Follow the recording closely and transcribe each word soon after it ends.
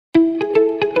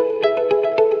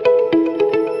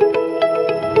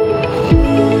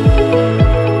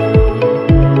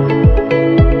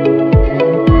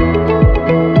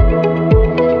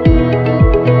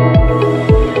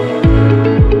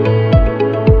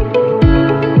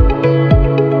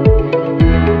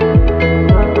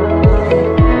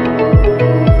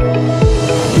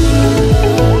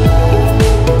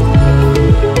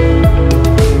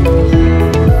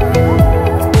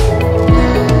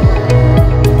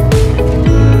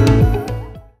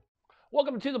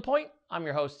To the point. I'm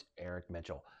your host, Eric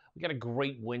Mitchell. We got a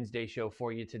great Wednesday show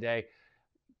for you today.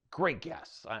 Great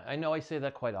guests. I know I say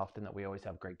that quite often, that we always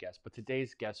have great guests, but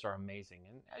today's guests are amazing.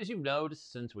 And as you've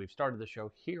noticed since we've started the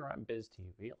show here on Biz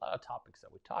TV, a lot of topics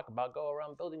that we talk about go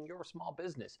around building your small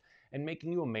business and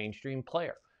making you a mainstream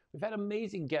player. We've had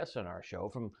amazing guests on our show,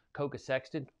 from Coca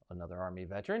Sexton, another Army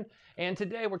veteran, and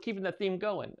today we're keeping the theme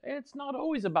going. It's not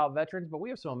always about veterans, but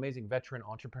we have some amazing veteran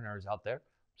entrepreneurs out there,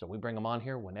 so we bring them on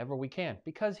here whenever we can.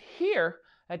 Because here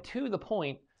at To The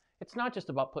Point, it's not just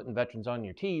about putting veterans on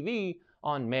your TV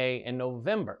on May and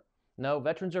November. No,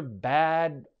 veterans are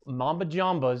bad mamba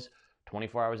jambas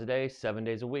 24 hours a day, 7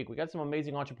 days a week. We got some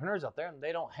amazing entrepreneurs out there, and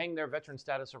they don't hang their veteran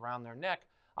status around their neck.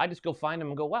 I just go find them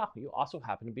and go, wow, you also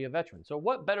happen to be a veteran. So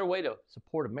what better way to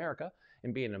support America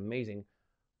and be an amazing,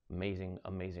 amazing,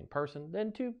 amazing person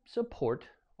than to support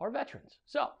our veterans?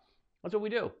 So that's what we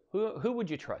do. Who would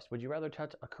you trust? Would you rather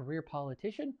trust a career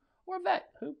politician or a vet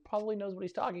who probably knows what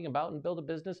he's talking about and build a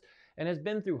business and has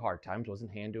been through hard times,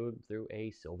 wasn't handed to him through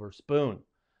a silver spoon?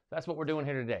 That's what we're doing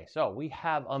here today. So we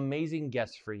have amazing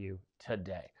guests for you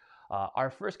today. Our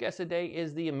first guest today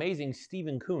is the amazing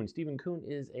Stephen Kuhn. Stephen Kuhn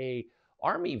is a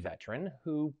Army veteran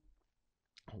who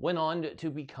went on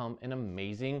to become an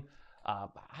amazing,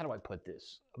 how do I put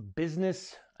this?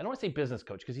 Business, I don't want to say business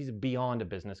coach because he's beyond a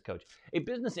business coach. A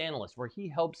business analyst where he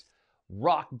helps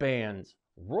rock bands,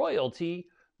 royalty,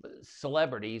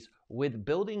 celebrities with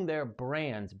building their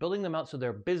brands, building them out so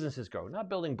their businesses grow. Not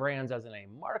building brands as in a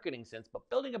marketing sense, but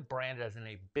building a brand as in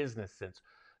a business sense.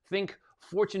 Think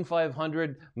Fortune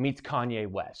 500 meets Kanye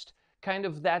West. Kind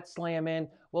of that slam in.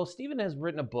 Well, Stephen has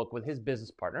written a book with his business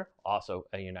partner, also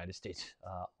a United States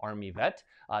Army vet.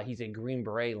 He's a Green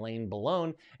Beret, Lane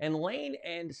Belone. And Lane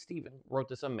and Stephen wrote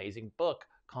this amazing book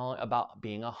about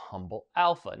being a humble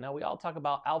alpha. Now, we all talk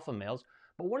about alpha males,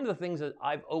 but one of the things that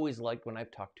I've always liked when I've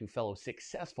talked to fellow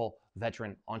successful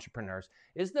veteran entrepreneurs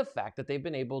is the fact that they've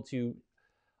been able to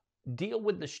deal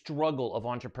with the struggle of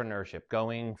entrepreneurship,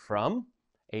 going from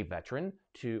a veteran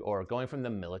or going from the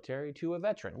military to a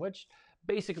veteran, which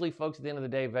basically, folks, at the end of the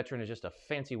day, veteran is just a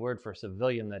fancy word for a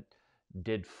civilian that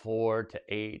did 4 to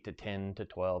 8 to 10 to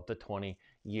 12 to 20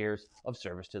 years of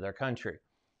service to their country.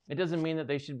 It doesn't mean that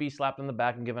they should be slapped on the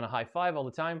back and given a high five all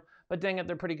the time, but dang it,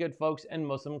 they're pretty good folks, and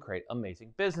most of them create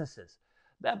amazing businesses.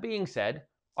 That being said,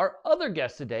 our other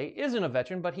guest today isn't a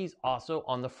veteran, but he's also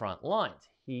on the front lines.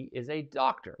 He is a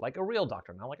doctor, like a real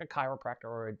doctor, not like a chiropractor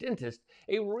or a dentist,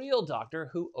 a real doctor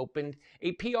who opened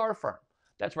a PR firm.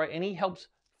 That's right, and he helps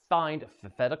find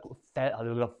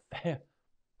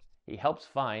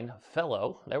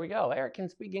fellow, there we go, Eric can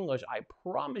speak English. I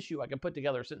promise you I can put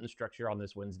together a sentence structure on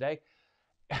this Wednesday.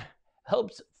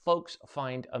 Helps folks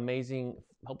find amazing,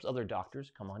 helps other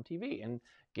doctors come on TV and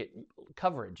get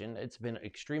coverage, and it's been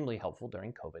extremely helpful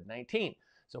during COVID-19.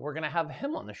 So we're going to have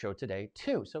him on the show today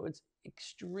too. So it's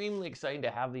extremely exciting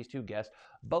to have these two guests.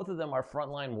 Both of them are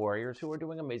frontline warriors who are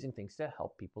doing amazing things to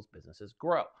help people's businesses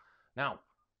grow. Now,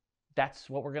 that's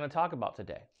what we're going to talk about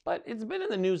today. But it's been in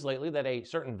the news lately that a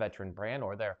certain veteran brand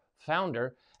or their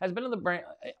founder has been in the brand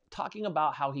talking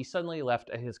about how he suddenly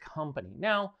left his company.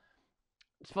 Now,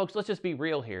 folks, let's just be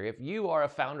real here. If you are a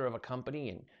founder of a company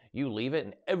and you leave it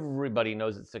and everybody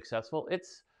knows it's successful,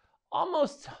 it's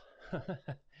almost,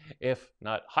 if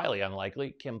not highly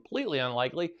unlikely, completely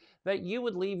unlikely, that you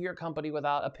would leave your company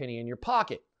without a penny in your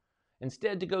pocket.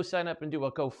 Instead, to go sign up and do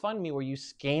a GoFundMe where you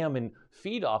scam and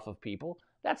feed off of people,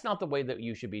 that's not the way that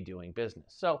you should be doing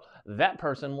business. So that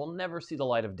person will never see the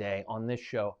light of day on this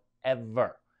show,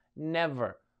 ever.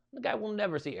 Never. The guy will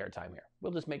never see airtime here.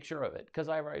 We'll just make sure of it, because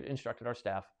I instructed our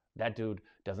staff, that dude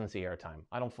doesn't see airtime.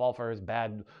 I don't fall for his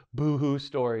bad boo-hoo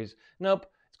stories. Nope.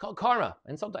 It's called karma,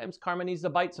 and sometimes karma needs to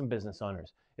bite some business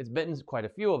owners. It's bitten quite a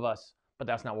few of us, but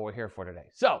that's not what we're here for today.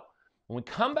 So when we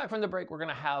come back from the break, we're going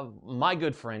to have my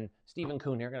good friend, Stephen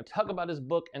Kuhn here. We're going to talk about his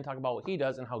book and talk about what he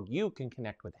does and how you can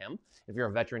connect with him. If you're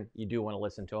a veteran, you do want to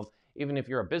listen to him. Even if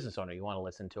you're a business owner, you want to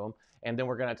listen to him. And then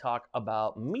we're going to talk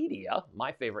about media,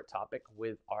 my favorite topic,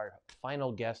 with our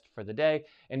final guest for the day.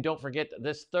 And don't forget,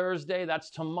 this Thursday, that's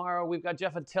tomorrow, we've got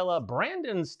Jeff Attila,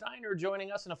 Brandon Steiner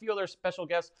joining us, and a few other special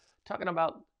guests talking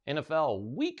about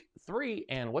NFL Week 3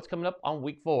 and what's coming up on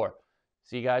Week 4.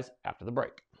 See you guys after the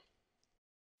break.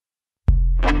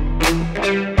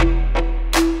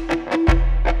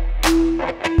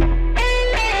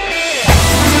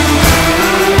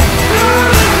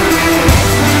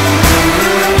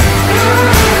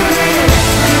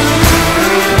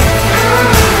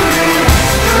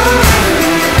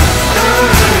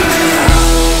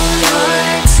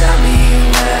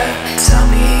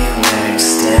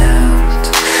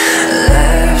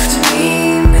 Left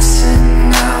me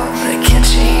missing out. Can't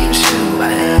you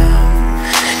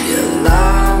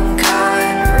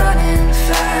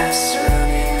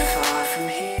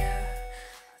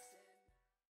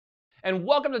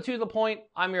welcome To The Point.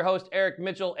 I'm your host, Eric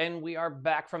Mitchell, and we are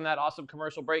back from that awesome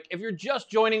commercial break. If you're just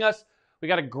joining us, we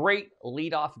got a great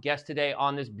lead-off guest today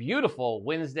on this beautiful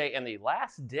Wednesday and the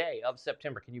last day of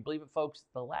September. Can you believe it, folks?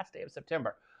 The last day of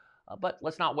September. But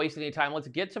let's not waste any time. Let's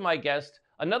get to my guest,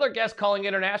 another guest calling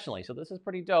internationally. So this is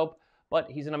pretty dope, but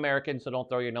he's an American, so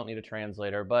don't need a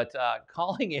translator. But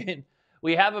calling in,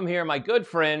 we have him here, my good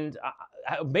friend,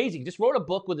 amazing. Just wrote a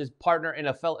book with his partner in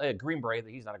a Green Beret.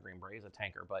 He's not a Green Beret, he's a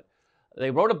tanker, but they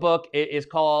wrote a book. It is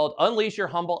called Unleash Your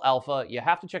Humble Alpha. You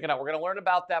have to check it out. We're going to learn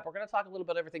about that. We're going to talk a little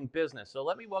bit everything business. So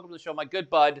let me welcome to the show my good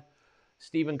bud,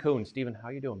 Stephen Kuhn. Stephen, how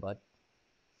you doing, bud?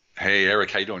 Hey,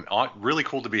 Eric, how you doing? Really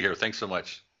cool to be here. Thanks so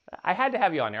much. I had to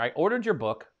have you on there. I ordered your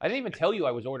book. I didn't even tell you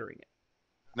I was ordering it.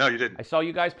 No, you didn't. I saw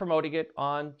you guys promoting it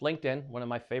on LinkedIn, one of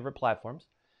my favorite platforms.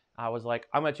 I was like,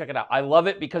 I'm going to check it out. I love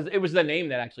it because it was the name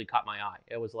that actually caught my eye.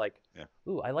 It was like,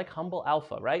 ooh, I like Humble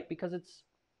Alpha, right? Because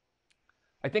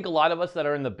I think a lot of us that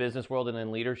are in the business world and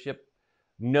in leadership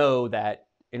know that,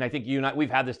 and I think you and I, we've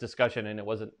had this discussion, and it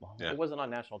wasn't on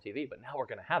national TV, but now we're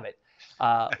going to have it,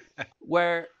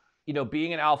 where,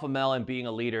 being an alpha male and being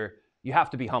a leader, you have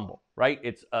to be humble, right?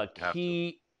 It's a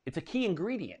key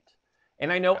ingredient.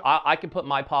 And I know I can put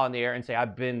my paw in the air and say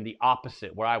I've been the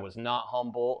opposite, where I was not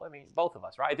humble. I mean, both of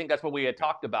us, right? I think that's what we had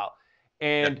talked about.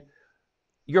 And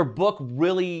your book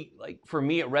really, for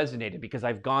me, it resonated because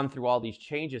I've gone through all these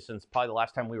changes since probably the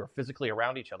last time we were physically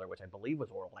around each other, which I believe was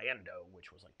Orlando,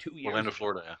 which was like 2 years Orlando, ago.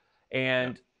 Florida, yeah.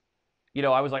 And,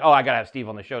 I was like, oh, I got to have Steve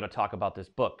on the show to talk about this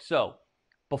book. So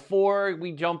before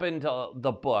we jump into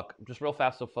the book, just real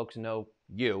fast so folks know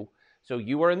you. So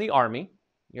you were in the Army.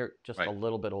 You're just a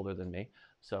little bit older than me,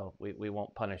 so we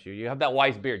won't punish you. You have that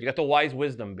wise beard. You got the wise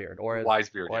wisdom beard, or as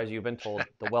you've been told,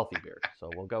 the wealthy beard. So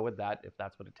we'll go with that if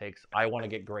that's what it takes. I want to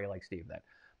get gray like Steve then.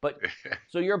 But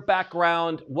so your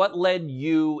background, what led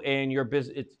you and your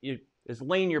business? Is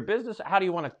Lane your business? How do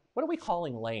you want to? What are we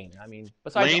calling Lane? I mean,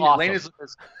 besides awesome.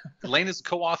 Lane is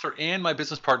co-author and my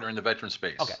business partner in the veteran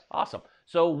space. Okay, awesome.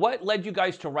 So what led you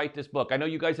guys to write this book? I know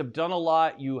you guys have done a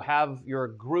lot. You have your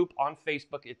group on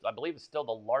Facebook. I believe it's still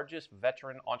the largest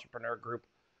veteran entrepreneur group.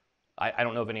 I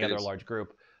don't know of any other large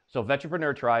group. So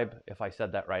Veteranpreneur Tribe, if I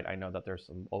said that right. I know that there's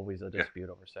always a dispute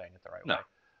over saying it the right way.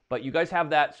 But you guys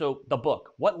have that. So the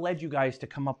book, what led you guys to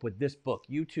come up with this book?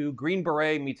 You two, Green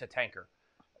Beret meets a tanker.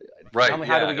 Right. Tell me,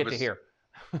 how did we get to here?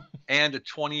 And a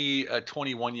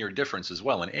 21-year difference as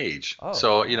well in age. Oh.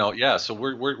 So so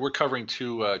we're covering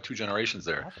two generations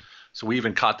there. Awesome. So we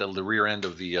even caught the rear end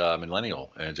of the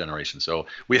millennial generation. So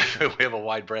we have a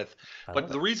wide breadth. But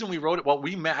the reason we wrote it, well,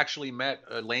 we actually met.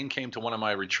 Lane came to one of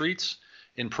my retreats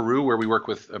in Peru, where we work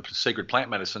with sacred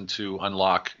plant medicine to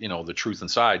unlock the truth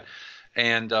inside,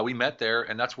 and we met there,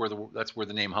 and that's where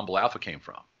the name Humble Alpha came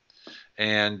from.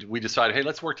 And we decided, hey,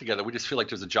 let's work together. We just feel like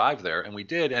there's a jive there. And we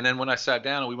did. And then when I sat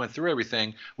down and we went through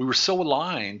everything, we were so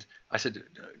aligned. I said,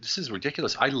 this is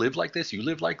ridiculous. I live like this. You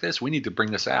live like this. We need to bring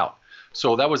this out.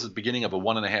 So that was the beginning of a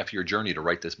 1.5-year journey to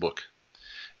write this book.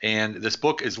 And this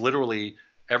book is literally,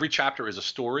 every chapter is a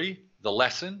story, the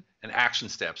lesson, and action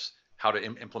steps, how to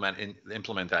implement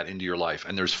that into your life.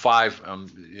 And there's 5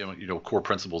 core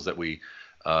principles that we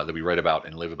write about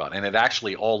and live about. And it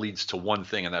actually all leads to one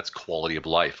thing, and that's quality of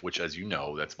life, which, as you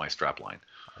know, that's my strapline.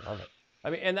 I love it. I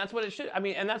mean, and that's what it should. I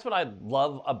mean, and that's what I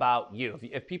love about you.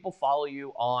 If people follow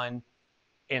you on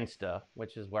Insta,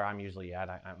 which is where I'm usually at,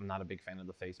 I'm not a big fan of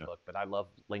the Facebook, but I love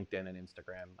LinkedIn and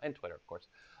Instagram and Twitter, of course.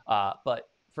 But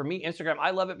for me, Instagram,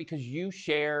 I love it because you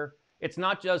share. It's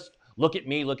not just look at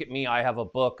me, I have a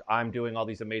book, I'm doing all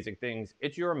these amazing things.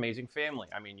 It's your amazing family.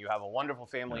 I mean, you have a wonderful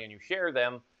family and you share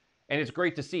them. And it's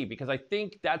great to see, because I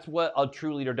think that's what a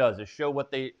true leader does, is show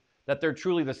that they're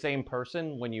truly the same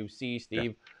person when you see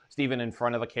Stephen in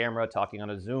front of a camera talking on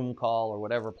a Zoom call or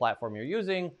whatever platform you're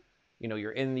using.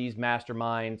 You're in these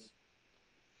masterminds.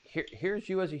 Here's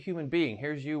you as a human being.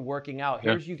 Here's you working out.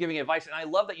 Here's you giving advice. And I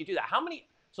love that you do that.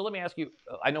 So let me ask you,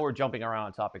 I know we're jumping around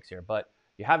on topics here, but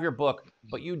you have your book,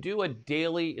 but you do a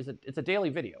daily, it's a daily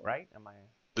video, right?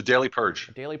 The Daily Purge.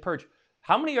 The Daily Purge.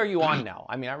 How many are you on now?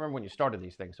 I mean, I remember when you started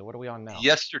these things. So what are we on now?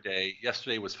 Yesterday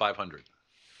was 500.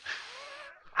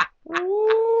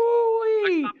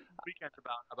 Ooh-wee. Weekend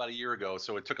about a year ago,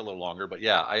 so it took a little longer. But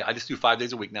yeah, I just do 5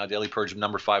 days a week now. Daily Purge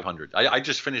number 500. I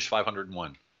just finished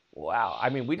 501. Wow. I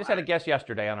mean, we just had a guest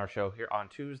yesterday on our show here on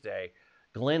Tuesday.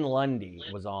 Glenn Lundy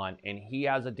was on, and he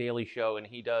has a daily show, and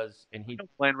he know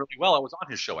Glenn really well. I was on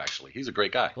his show, actually. He's a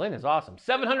great guy. Glenn is awesome.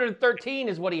 713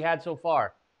 is what he had so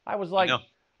far. I was like,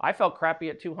 I felt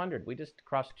crappy at 200. We just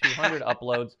crossed 200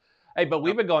 uploads. Hey, but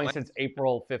we've been going since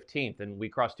April 15th, and we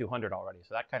crossed 200 already.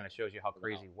 So that kind of shows you how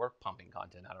crazy we're pumping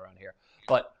content out around here.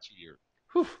 But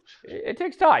Whew, it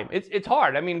takes time. It's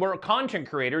hard. I mean, we're content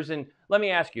creators, and let me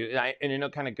ask you, and I know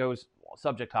it kind of goes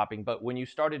subject hopping, but when you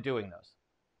started doing those,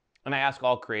 and I ask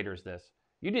all creators this,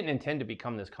 you didn't intend to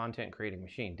become this content creating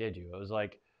machine, did you? It was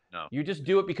like No. you just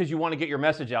do it because you want to get your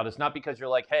message out. It's not because you're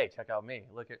like, hey, check out me.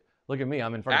 Look at me.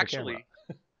 I'm in front of the camera.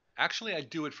 Actually, I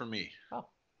do it for me. Oh.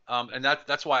 And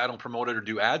that's why I don't promote it or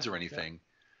do ads or anything.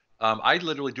 I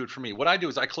literally do it for me. What I do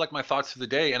is I collect my thoughts for the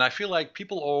day, and I feel like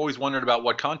people are always wondering about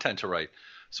what content to write.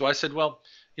 So I said, well,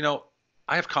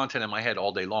 I have content in my head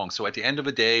all day long. So at the end of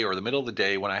a day or the middle of the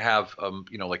day, when I have,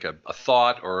 like a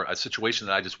thought or a situation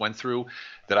that I just went through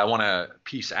that I want to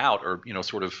piece out or,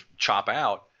 sort of chop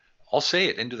out, I'll say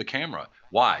it into the camera.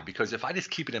 Why? Because if I just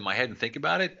keep it in my head and think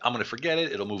about it, I'm going to forget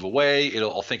it. It'll move away.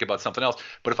 I'll think about something else.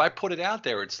 But if I put it out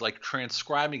there, it's like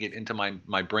transcribing it into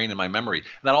my brain and my memory. And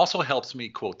that also helps me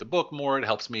quote the book more. It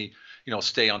helps me,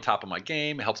 stay on top of my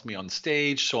game. It helps me on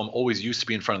stage. So I'm always used to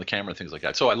be in front of the camera and things like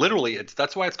that. So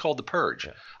that's why it's called the purge.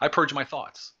 Yeah. I purge my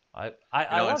thoughts. I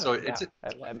love so it.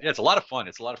 It's a lot of fun.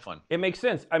 It's a lot of fun. It makes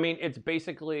sense. I mean, it's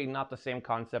basically not the same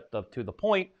concept of To the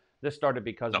Point. This started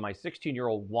because my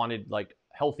 16-year-old wanted like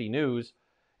healthy news,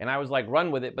 and I was like, run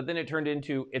with it. But then it turned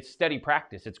into it's steady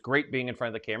practice. It's great being in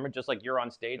front of the camera, just like you're on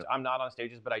stage. Yeah. I'm not on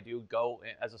stages, but I do go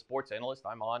as a sports analyst.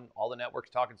 I'm on all the networks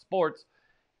talking sports.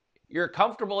 You're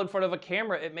comfortable in front of a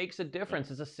camera. It makes a difference.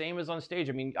 It's the same as on stage.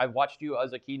 I mean, I've watched you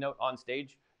as a keynote on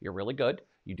stage. You're really good.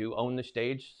 You do own the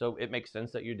stage, so it makes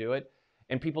sense that you do it.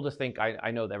 And people just think, I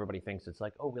know that everybody thinks it's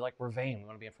like, oh, we're vain. We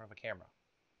want to be in front of a camera.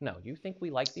 No, you think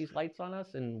we like these lights on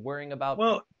us and worrying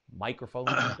about microphones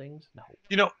and things?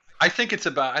 No. I think it's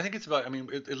about. I mean,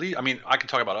 at least. I mean, I can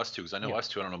talk about us too because I know us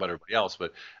too. I don't know about everybody else,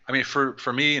 but I mean,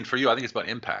 for me and for you, I think it's about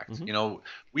impact. Mm-hmm.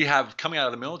 We have coming out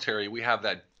of the military, we have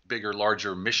that bigger,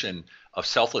 larger mission of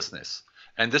selflessness.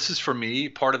 And this is for me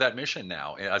part of that mission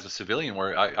now as a civilian,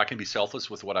 where I can be selfless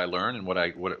with what I learn and what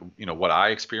I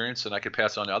experience, and I could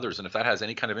pass on to others. And if that has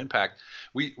any kind of impact,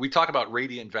 we talk about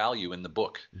radiant value in the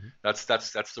book. Mm-hmm. That's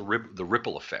the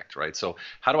ripple effect, right? So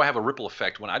how do I have a ripple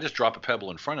effect when I just drop a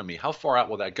pebble in front of me? How far out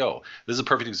will that go? This is a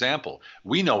perfect example.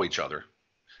 We know each other.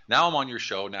 Now I'm on your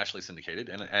show, nationally syndicated,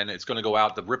 and it's going to go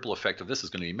out. The ripple effect of this is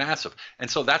going to be massive. And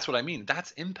so that's what I mean.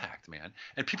 That's impact, man.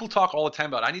 And people talk all the time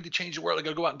about, I need to change the world. I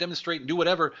got to go out and demonstrate and do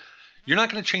whatever. You're not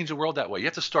going to change the world that way. You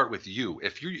have to start with you.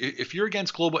 If you're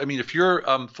against if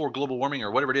you're for global warming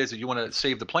or whatever it is that you want to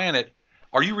save the planet,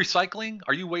 are you recycling?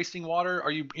 Are you wasting water?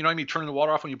 Are you, turning the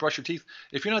water off when you brush your teeth?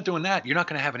 If you're not doing that, you're not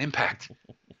going to have an impact.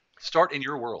 Start in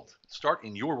your world. Start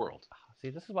in your world. See,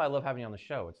 this is why I love having you on the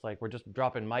show. It's like we're just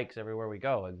dropping mics everywhere we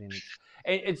go. I mean,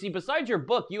 and see, besides your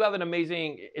book, you have an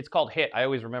amazing. It's called H.I.T. I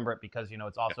always remember it because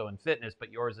it's also in fitness,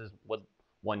 but yours is with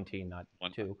one T, not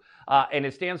two. And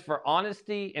it stands for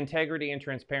honesty, integrity, and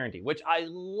transparency, which I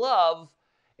love.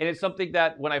 And it's something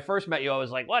that when I first met you, I was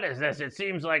like, "What is this?" It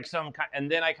seems like some kind. And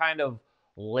then I kind of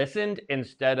listened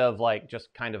instead of like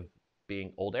just kind of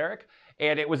being old Eric.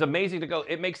 And it was amazing to go.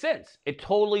 It makes sense. It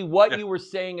totally what you were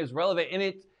saying is relevant,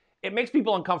 and it makes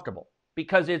people uncomfortable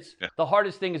because the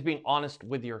hardest thing is being honest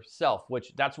with yourself,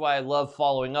 which that's why I love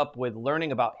following up with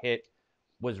learning about H.I.T.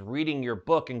 was reading your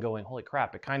book and going, holy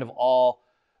crap, it kind of all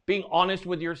being honest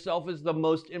with yourself is the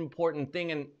most important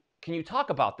thing. And can you talk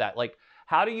about that? Like,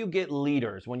 how do you get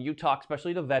leaders when you talk,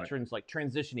 especially to veterans, like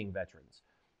transitioning veterans?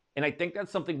 And I think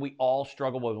that's something we all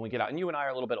struggle with when we get out. And you and I are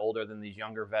a little bit older than these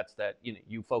younger vets that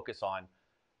you focus on.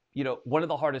 One of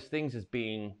the hardest things is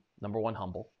being, number one,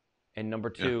 humble. And number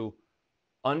two,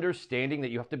 understanding that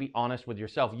you have to be honest with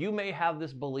yourself. You may have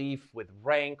this belief with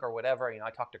rank or whatever. I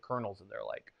talk to colonels and they're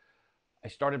like, I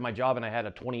started my job and I had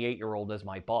a 28-year-old as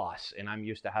my boss and I'm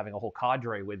used to having a whole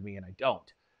cadre with me and I don't.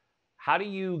 How do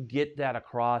you get that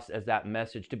across as that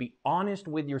message to be honest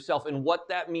with yourself and what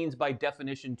that means by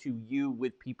definition to you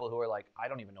with people who are like, I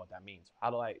don't even know what that means. How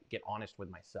do I get honest with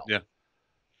myself? Yeah.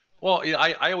 Well,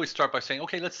 I always start by saying,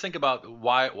 okay, let's think about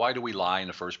why do we lie in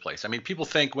the first place? I mean, people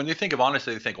think when they think of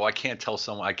honesty, they think, well, I can't tell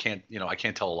someone, I can't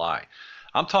tell a lie.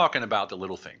 I'm talking about the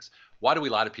little things. Why do we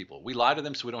lie to people? We lie to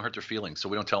them so we don't hurt their feelings, so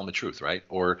we don't tell them the truth, right?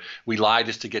 Or we lie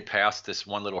just to get past this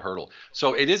one little hurdle.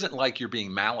 So it isn't like you're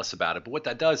being malice about it, but what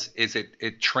that does is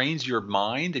it trains your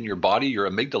mind and your body, your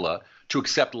amygdala, to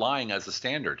accept lying as the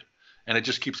standard. And it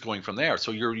just keeps going from there.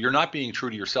 So you're not being true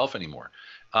to yourself anymore.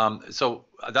 So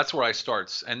that's where I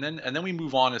start, and then we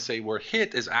move on and say where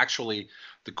H.I.T. is actually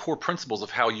the core principles of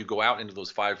how you go out into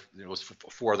those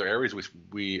four other areas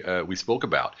we spoke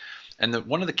about. And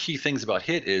one of the key things about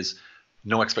H.I.T. is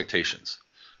no expectations.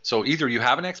 So either you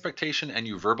have an expectation and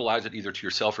you verbalize it either to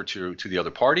yourself or to the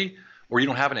other party, or you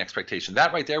don't have an expectation.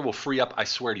 That right there will free up, I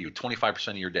swear to you, 25%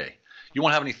 of your day. You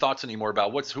won't have any thoughts anymore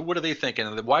about what are they thinking,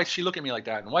 and why is she looking at me like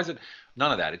that, and why is it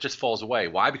none of that. It just falls away.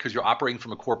 Why? Because you're operating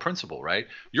from a core principle, right?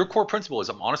 Your core principle is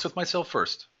I'm honest with myself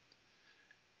first.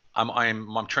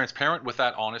 I'm transparent with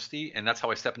that honesty, and that's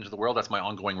how I step into the world. That's my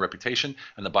ongoing reputation,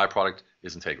 and the byproduct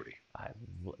is integrity.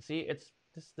 See, it's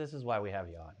this is why we have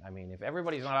you on. I mean, if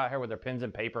everybody's not out here with their pens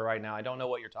and paper right now, I don't know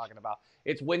what you're talking about.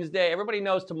 It's Wednesday. Everybody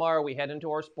knows tomorrow we head into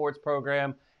our sports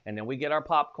program, and then we get our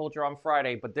pop culture on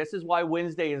Friday. But this is why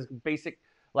Wednesday is basic.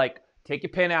 Like, take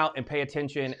your pen out and pay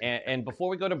attention. And before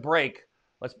we go to break,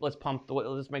 let's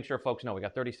make sure folks know we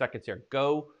got 30 seconds here.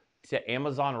 Go to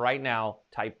Amazon right now.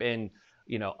 Type in,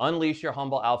 Unleash Your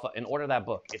Humble Alpha, and order that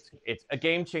book. It's a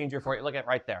game changer for you. Look at it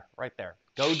right there.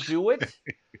 Go do it.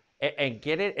 And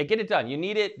get it done. You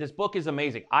need it. This book is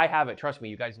amazing. I have it. Trust me.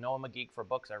 You guys know I'm a geek for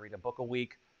books. I read a book a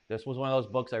week. This was one of those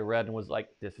books I read and was like,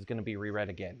 this is going to be reread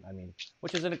again. I mean,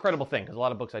 which is an incredible thing because a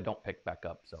lot of books I don't pick back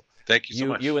up. So thank you so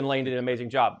much. You and Lane did an amazing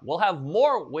job. We'll have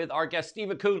more with our guest,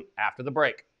 Stephen Kuhn, after the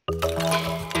break.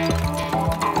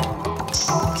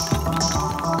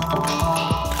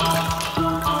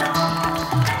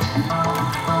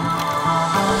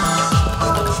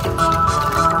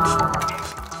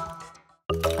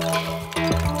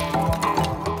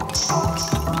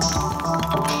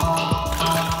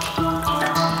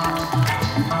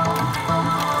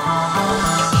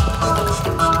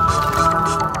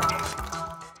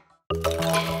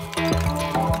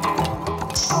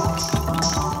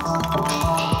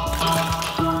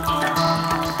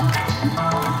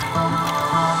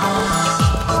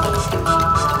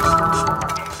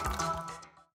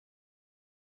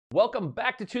 Welcome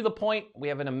back to The Point. We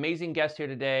have an amazing guest here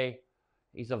today.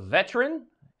 He's a veteran,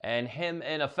 and him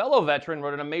and a fellow veteran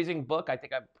wrote an amazing book. I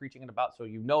think I'm preaching it about, so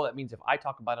that means if I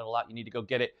talk about it a lot, you need to go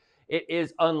get it. It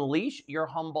is Unleash Your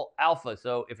Humble Alpha.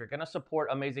 So if you're going to support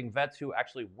amazing vets who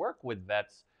actually work with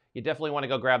vets, you definitely want to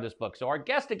go grab this book. So our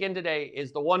guest again today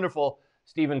is the wonderful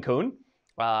Stephen Kuhn.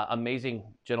 Amazing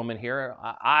gentleman here.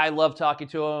 I love talking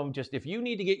to him. Just if you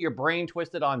need to get your brain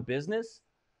twisted on business,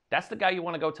 that's the guy you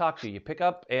want to go talk to. You pick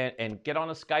up and get on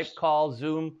a Skype call,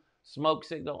 Zoom, smoke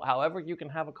signal, however you can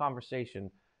have a conversation.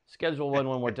 Schedule one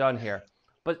when we're done here.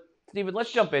 But Stephen,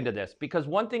 let's jump into this, because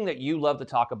one thing that you love to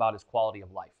talk about is quality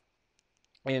of life.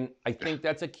 And I think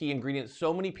that's a key ingredient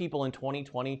so many people in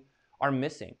 2020 are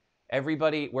missing.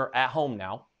 Everybody, we're at home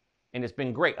now, and it's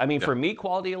been great. I mean, for me,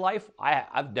 quality of life,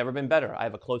 I've never been better. I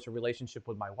have a closer relationship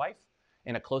with my wife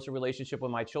and a closer relationship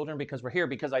with my children because we're here,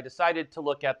 because I decided to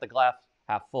look at the glass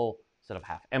half full instead of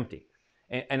half empty.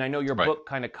 And I know your book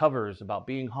kind of covers about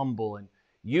being humble, and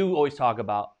you always talk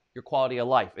about your quality of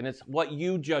life, and it's what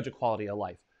you judge a quality of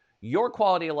life. Your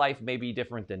quality of life may be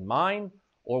different than mine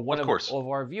or one of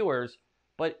our viewers,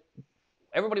 but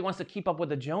everybody wants to keep up with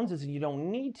the Joneses, and you don't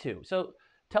need to. So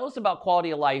tell us about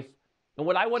quality of life. And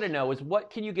what I want to know is, what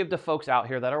can you give to folks out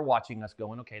here that are watching us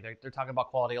going, okay, they're talking about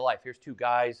quality of life. Here's two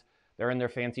guys. They're in their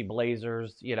fancy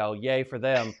blazers, yay for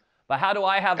them. But how do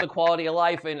I have the quality of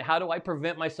life, and how do I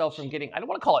prevent myself from getting, I don't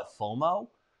want to call it FOMO,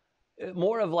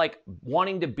 more of like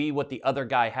wanting to be what the other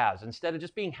guy has instead of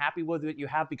just being happy with what you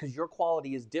have, because your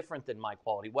quality is different than my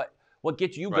quality. What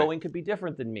gets you going could be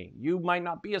different than me. You might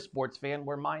not be a sports fan,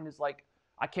 where mine is like,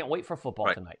 I can't wait for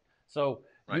football tonight. So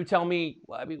you tell me,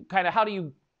 I mean, kind of how do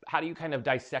you kind of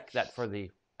dissect that for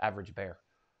the average bear?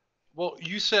 Well,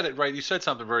 you said it right. You said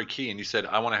something very key, and you said,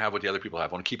 I want to have what the other people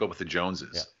have. I want to keep up with the Joneses.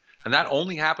 Yeah. And that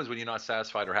only happens when you're not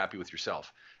satisfied or happy with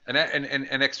yourself. And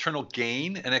an external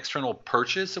gain, an external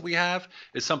purchase that we have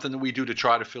is something that we do to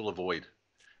try to fill a void.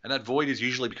 And that void is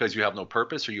usually because you have no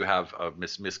purpose, or you have a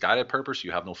misguided purpose, or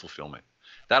you have no fulfillment.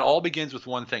 That all begins with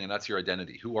one thing, and that's your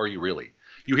identity. Who are you really?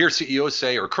 You hear CEOs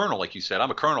say, or colonel, like you said, I'm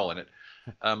a colonel in it.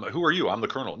 Who are you? I'm the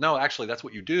colonel. No, actually, that's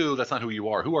what you do. That's not who you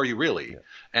are. Who are you really? Yeah.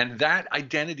 And that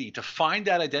identity, to find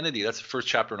that identity, that's the first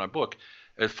chapter in our book.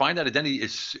 Find that identity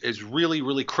is really,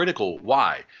 really critical.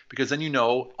 Why? Because then you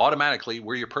know automatically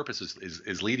where your purpose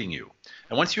is leading you.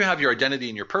 And once you have your identity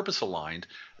and your purpose aligned,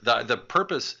 the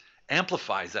purpose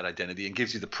amplifies that identity and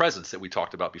gives you the presence that we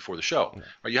talked about before the show. Yeah.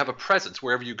 Right? You have a presence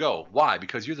wherever you go. Why?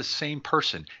 Because you're the same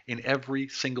person in every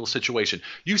single situation.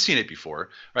 You've seen it before,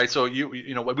 right? So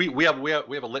we have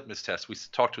a litmus test. We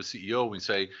talk to a CEO. We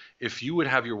say, if you would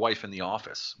have your wife in the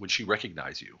office, would she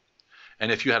recognize you?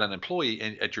 And if you had an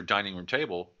employee at your dining room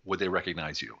table, would they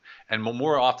recognize you? And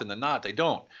more often than not, they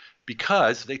don't,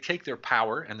 because they take their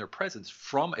power and their presence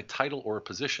from a title or a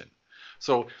position.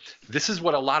 So this is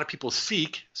what a lot of people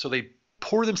seek. So they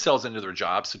pour themselves into their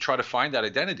jobs to try to find that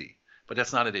identity. but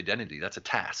that's not an identity. That's a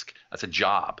task. That's a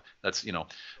job. That's,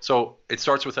 so it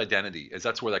starts with identity, as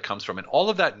that's where that comes from. And all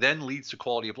of that then leads to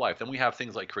quality of life. Then we have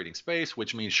things like creating space,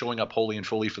 which means showing up wholly and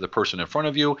fully for the person in front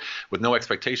of you with no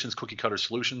expectations, cookie cutter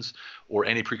solutions, or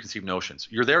any preconceived notions.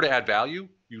 You're there to add value.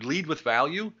 You lead with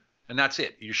value, and that's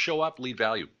it. You show up, lead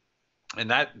value. And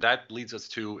that leads us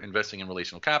to investing in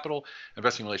relational capital.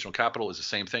 Investing in relational capital is the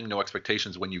same thing, no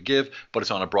expectations when you give, but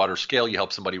it's on a broader scale. You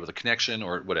help somebody with a connection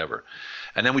or whatever.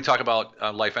 And then we talk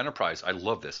about life enterprise. I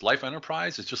love this. Life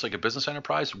enterprise is just like a business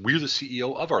enterprise. We're the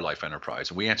CEO of our life enterprise,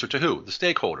 and we answer to who? The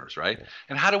stakeholders, right? Yeah.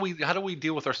 And how do we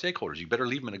deal with our stakeholders? You better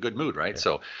leave them in a good mood, right? Yeah.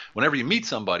 So whenever you meet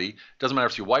somebody, doesn't matter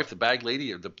if it's your wife, the bag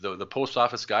lady, or the post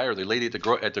office guy, or the lady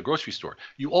at the grocery store,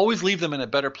 you always leave them in a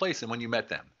better place than when you met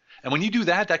them. And when you do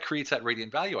that, that creates that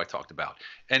radiant value I talked about.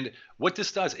 And what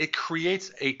this does, it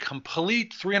creates a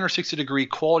complete 360-degree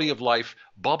quality of life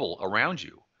bubble around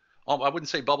you. I wouldn't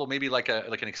say bubble, maybe like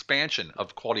an expansion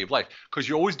of quality of life, because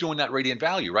you're always doing that radiant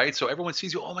value, right? So everyone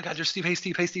sees you, oh my God, there's Steve, hey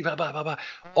Steve, blah, blah, blah, blah,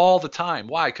 all the time.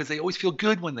 Why? Because they always feel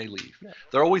good when they leave. Yeah.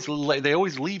 They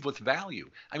always leave with value.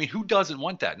 I mean, who doesn't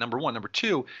want that? Number one. Number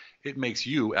two, it makes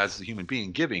you as a human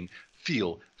being giving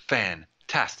feel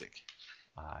fantastic.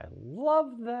 I love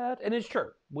that. And it's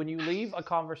true. When you leave a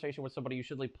conversation with somebody, you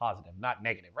should leave positive, not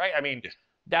negative, right? I mean,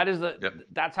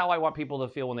 that's how I want people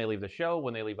to feel when they leave the show,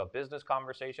 when they leave a business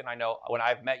conversation. I know when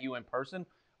I've met you in person,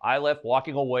 I left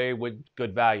walking away with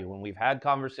good value. When we've had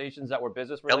conversations that were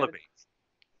business related.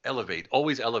 Elevate.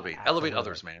 Always elevate. Absolutely. Elevate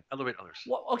others, man. Elevate others.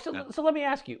 Well, so let me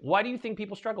ask you, why do you think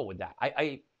people struggle with that?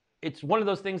 It's one of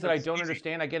those things that I don't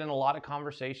understand. I get in a lot of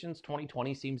conversations.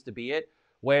 2020 seems to be it,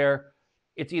 where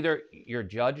it's either you're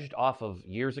judged off of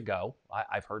years ago.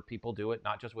 I've heard people do it,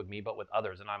 not just with me, but with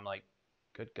others. And I'm like,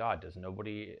 good God, does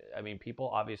nobody, I mean, people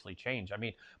obviously change. I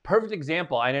mean, perfect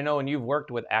example. I know, and you've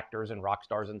worked with actors and rock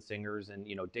stars and singers and,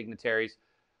 dignitaries.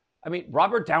 I mean,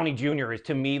 Robert Downey Jr. is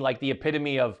to me like the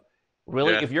epitome of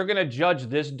really, if you're going to judge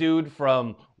this dude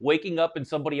from waking up in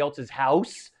somebody else's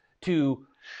house to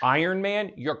Iron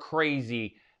Man, you're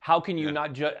crazy. How can you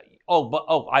not judge?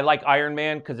 I like Iron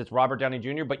Man because it's Robert Downey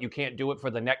Jr., but you can't do it for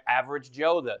the average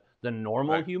Joe, the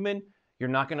normal human. You're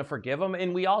not going to forgive him.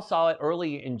 And we all saw it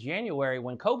early in January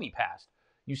when Kobe passed.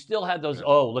 You still had those,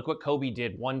 look what Kobe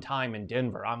did one time in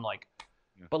Denver. I'm like,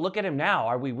 but look at him now.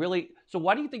 Are we really? So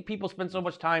why do you think people spend so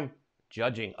much time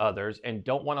judging others and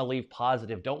don't want to leave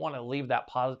positive, don't want to leave that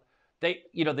positive?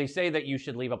 They say that you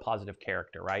should leave a positive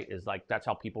character, right? Is like, that's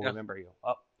how people remember you.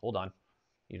 Oh, hold on.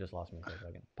 You just lost me for a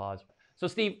second. Pause. So,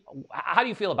 Steve, how do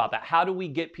you feel about that? How do we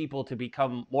get people to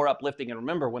become more uplifting and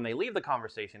remember when they leave the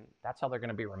conversation, that's how they're going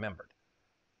to be remembered?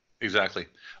 Exactly.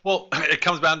 Well, it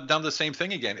comes down to the same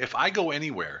thing again. If I go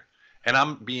anywhere and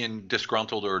I'm being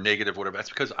disgruntled or negative, or whatever, that's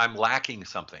because I'm lacking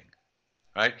something,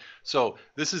 right? So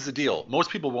this is the deal. Most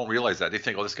people won't realize that. They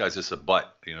think, oh, this guy's just a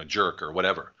butt, jerk or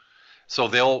whatever. So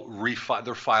they'll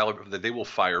they will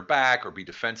fire back or be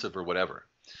defensive or whatever.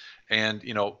 And,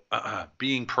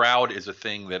 being proud is a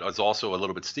thing that is also a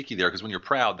little bit sticky there, because when you're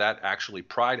proud,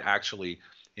 pride actually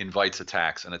invites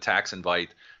attacks, and attacks invite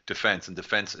defense, and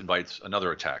defense invites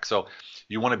another attack. So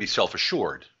you want to be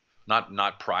self-assured,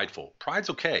 not prideful. Pride's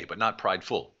okay, but not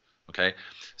prideful. Okay.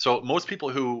 So most people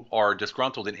who are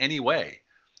disgruntled in any way,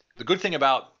 the good thing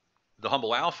about the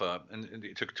humble alpha, and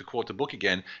to quote the book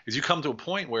again, is you come to a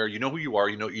point where you know who you are,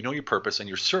 you know your purpose, and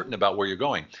you're certain about where you're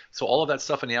going. So all of that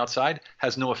stuff on the outside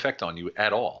has no effect on you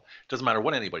at all. It doesn't matter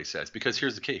what anybody says, because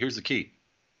here's the key.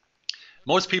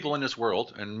 Most people in this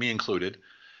world, and me included,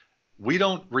 we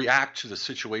don't react to the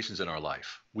situations in our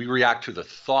life. We react to the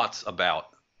thoughts about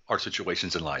our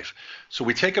situations in life. So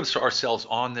we take ourselves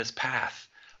on this path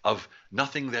of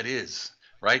nothing that is.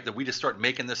 Right? That we just start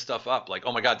making this stuff up. Like,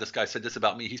 oh my God, this guy said this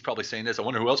about me. He's probably saying this. I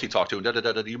wonder who else he talked to.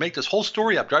 And You make this whole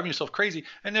story up, driving yourself crazy,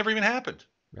 and never even happened.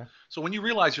 Yeah. So when you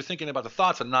realize you're thinking about the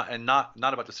thoughts and not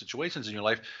about the situations in your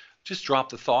life, just drop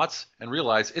the thoughts and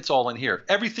realize it's all in here.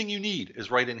 Everything you need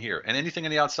is right in here, and anything on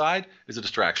the outside is a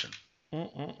distraction.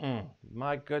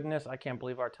 My goodness, I can't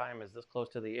believe our time is this close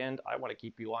to the end. I want to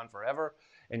keep you on forever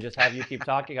and just have you keep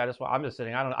talking. I'm just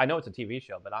sitting. I know it's a TV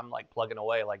show, but I'm like plugging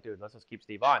away like, dude, let's just keep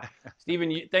Steve on.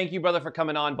 Steven, thank you, brother, for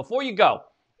coming on. Before you go,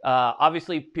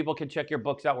 obviously people can check your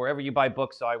books out wherever you buy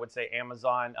books. So I would say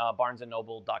Amazon,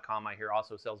 barnesandnoble.com. I hear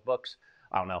also sells books.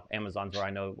 I don't know. Amazon's where I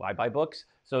know I buy books.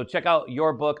 So check out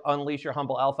your book, Unleash Your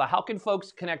Humble Alpha. How can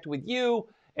folks connect with you?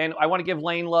 And I want to give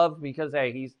Lane love because,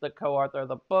 hey, he's the co-author of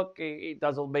the book. He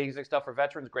does amazing stuff for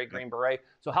veterans, great Green Beret.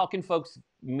 So how can folks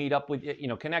meet up with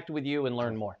you, connect with you and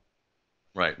learn more?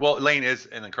 Right. Well, Lane is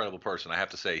an incredible person. I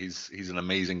have to say, he's an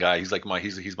amazing guy. He's like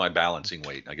he's my balancing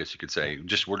weight, I guess you could say.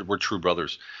 Just we're true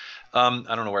brothers.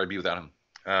 I don't know where I'd be without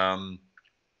him.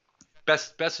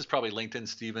 Best is probably LinkedIn,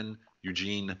 Stephen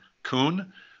Eugene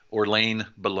Kuhn, or Lane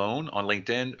Belone on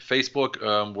LinkedIn.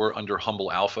 Facebook, we're under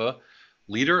Humble Alpha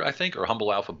Leader, I think, or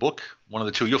Humble Alpha Book. One of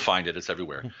the two. You'll find it. It's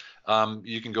everywhere.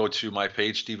 You can go to my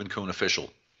page, Stephen Kuhn Official.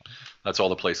 That's all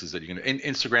the places that you can.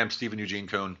 Instagram, Stephen Eugene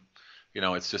Kuhn.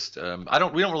 It's just we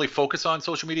don't really focus on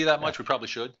social media that much. We probably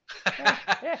should.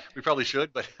 Yeah. We probably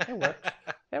should, but it works.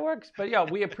 It works. But yeah,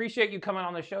 we appreciate you coming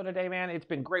on the show today, man. It's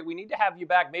been great. We need to have you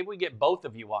back. Maybe we get both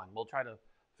of you on. We'll try to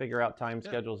figure out time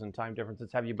schedules and time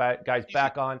differences. Have you guys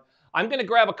back on. I'm going to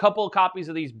grab a couple of copies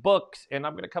of these books, and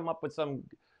I'm going to come up with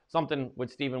something with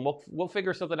Stephen. We'll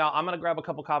figure something out. I'm going to grab a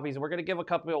couple copies, and we're going to give a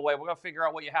couple away. We're going to figure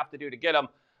out what you have to do to get them.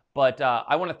 But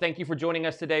I want to thank you for joining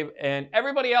us today, and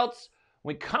everybody else.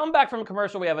 When we come back from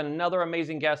commercial, we have another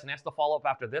amazing guest, and that's the follow-up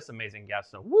after this amazing guest.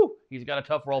 So, he's got a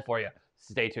tough role for you.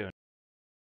 Stay tuned.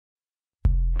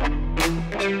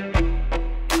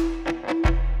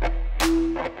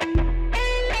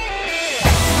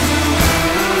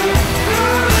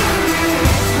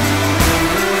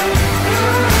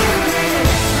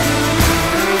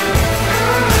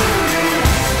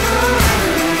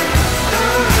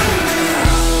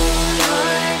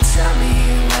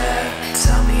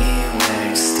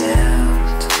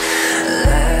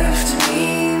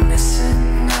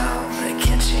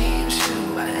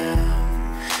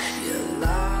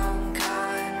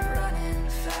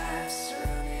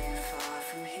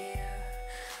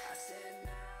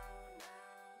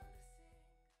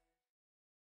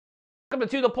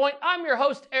 Welcome to The Point. I'm your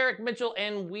host, Eric Mitchell,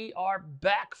 and we are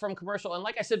back from commercial. And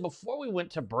like I said, before we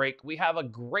went to break, we have a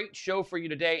great show for you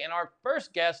today. And our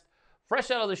first guest,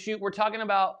 fresh out of the chute, we're talking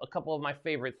about a couple of my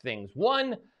favorite things.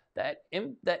 One, that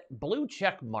blue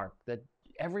check mark that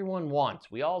everyone wants.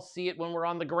 We all see it when we're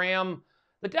on the gram.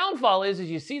 The downfall is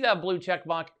you see that blue check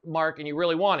mark and you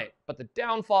really want it. But the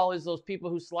downfall is those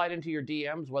people who slide into your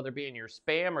DMs, whether it be in your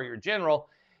spam or your general,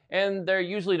 and they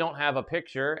usually don't have a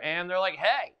picture. And they're like,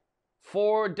 hey,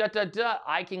 for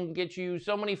I can get you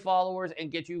so many followers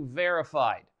and get you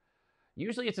verified.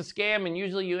 Usually it's a scam, and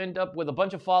usually you end up with a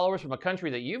bunch of followers from a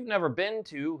country that you've never been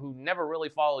to, who never really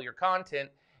follow your content,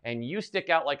 and you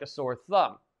stick out like a sore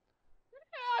thumb.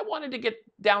 I wanted to get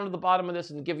down to the bottom of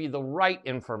this and give you the right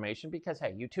information because,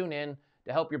 hey, you tune in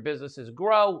to help your businesses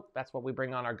grow. That's what we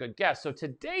bring on our good guests. So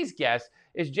today's guest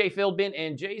is Jay Philbin,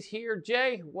 and Jay's here.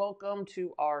 Jay, welcome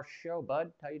to our show,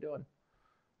 bud. How you doing?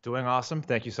 Doing awesome.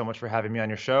 Thank you so much for having me on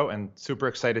your show, and super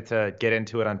excited to get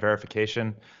into it on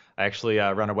verification. I actually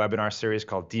run a webinar series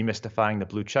called Demystifying the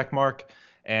Blue Checkmark,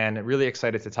 and really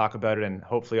excited to talk about it and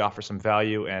hopefully offer some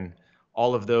value and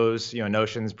all of those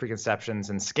notions,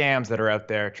 preconceptions, and scams that are out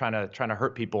there trying to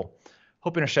hurt people.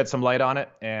 Hoping to shed some light on it,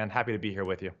 and happy to be here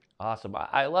with you. Awesome.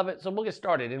 I love it. So we'll get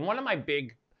started. And one of my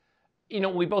big,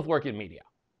 we both work in media,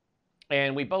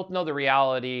 and we both know the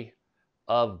reality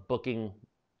of booking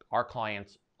our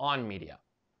clients on media.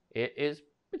 It's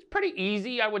pretty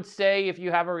easy, I would say, if you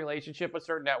have a relationship with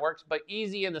certain networks, but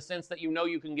easy in the sense that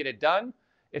you can get it done.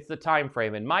 It's the time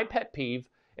frame. And my pet peeve,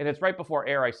 and it's right before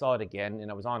air, I saw it again, and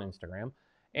I was on Instagram,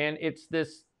 and it's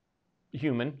this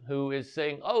human who is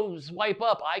saying, oh, swipe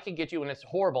up, I can get you, and it's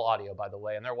horrible audio, by the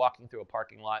way, and they're walking through a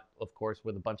parking lot, of course,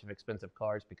 with a bunch of expensive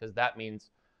cars, because that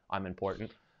means I'm important.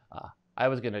 I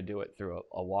was going to do it through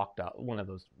a walk down, one of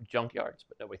those junkyards,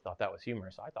 but nobody thought that was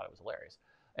humorous, so I thought it was hilarious.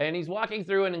 And he's walking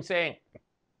through it and saying,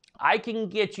 I can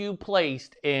get you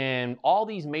placed in all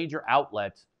these major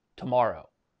outlets tomorrow.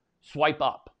 Swipe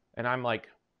up. And I'm like,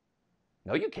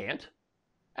 no, you can't.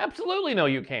 Absolutely no,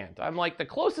 you can't. I'm like, the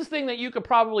closest thing that you could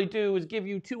probably do is give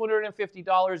you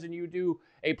 $250 and you do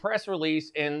a press release,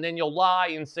 and then you'll lie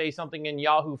and say something in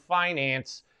Yahoo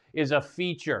Finance is a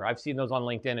feature. I've seen those on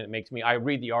LinkedIn, and I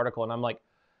read the article and I'm like,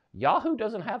 Yahoo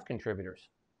doesn't have contributors.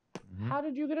 How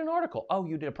did you get an article? Oh,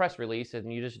 you did a press release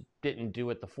and you just didn't do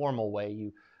it the formal way.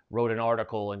 You wrote an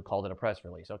article and called it a press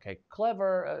release. Okay,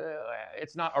 clever.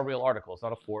 It's not a real article. It's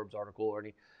not a Forbes article or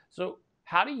anything. So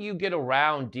how do you get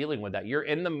around dealing with that? You're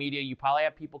in the media. You probably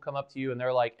have people come up to you and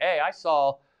they're like, hey, I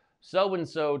saw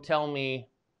so-and-so tell me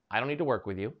I don't need to work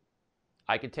with you.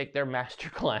 I could take their master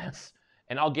class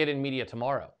and I'll get in media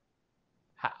tomorrow.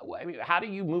 How do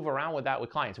you move around with that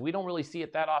with clients? We don't really see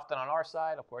it that often on our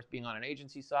side, of course, being on an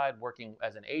agency side, working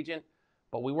as an agent,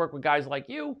 but we work with guys like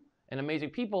you and amazing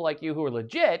people like you who are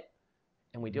legit,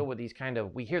 and we deal with these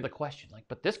we hear the question like,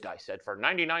 but this guy said for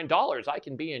 $99, I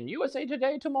can be in USA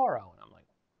Today tomorrow. And I'm like,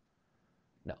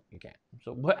 no, you can't.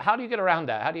 So how do you get around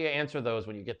that? How do you answer those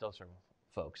when you get those from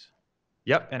folks?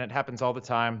 Yep, and it happens all the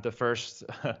time. The first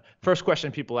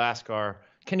question people ask are,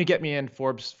 can you get me in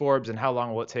Forbes, and how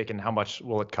long will it take, and how much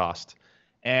will it cost?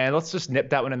 And let's just nip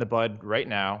that one in the bud right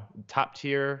now. Top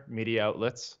tier media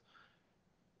outlets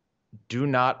do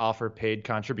not offer paid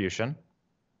contribution.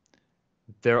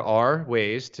 There are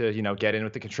ways to, get in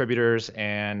with the contributors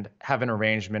and have an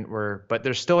arrangement but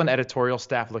there's still an editorial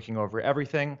staff looking over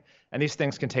everything. And these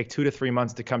things can take 2 to 3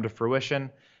 months to come to fruition.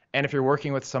 And if you're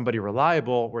working with somebody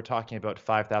reliable, we're talking about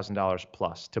 $5,000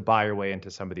 plus to buy your way into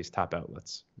some of these top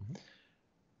outlets. Mm-hmm.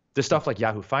 The stuff like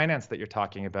Yahoo Finance that you're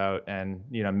talking about and,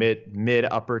 mid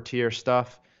upper tier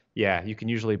stuff. Yeah, you can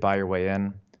usually buy your way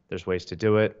in. There's ways to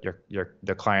do it.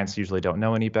 The clients usually don't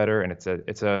know any better, and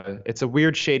it's a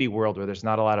weird, shady world where there's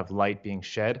not a lot of light being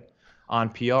shed on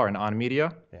PR and on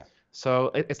media. Yeah.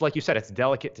 So it's like you said, it's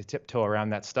delicate to tiptoe around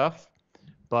that stuff,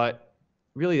 but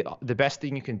really the best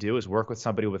thing you can do is work with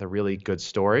somebody with a really good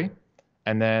story,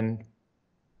 and then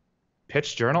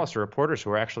pitch journalists or reporters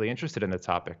who are actually interested in the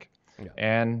topic. Yeah.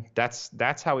 And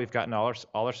that's how we've gotten all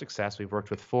our success. We've worked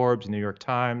with Forbes, New York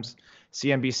Times,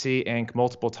 CNBC, Inc.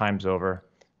 multiple times over.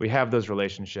 We have those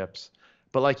relationships.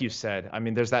 But like you said, I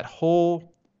mean, there's that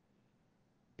whole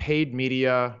paid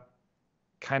media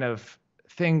kind of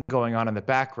thing going on in the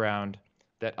background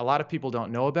that a lot of people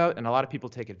don't know about and a lot of people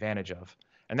take advantage of.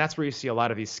 And that's where you see a lot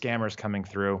of these scammers coming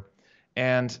through.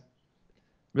 And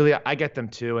really, I get them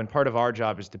too. And part of our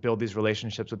job is to build these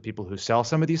relationships with people who sell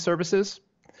some of these services.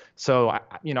 So,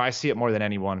 I see it more than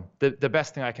anyone. The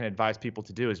best thing I can advise people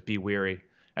to do is be wary.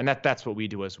 And that's what we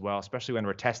do as well, especially when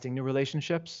we're testing new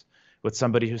relationships with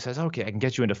somebody who says, okay, I can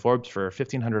get you into Forbes for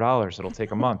 $1,500. It'll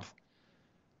take a month.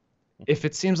 If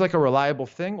it seems like a reliable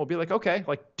thing, we'll be like, okay,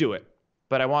 do it.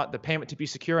 But I want the payment to be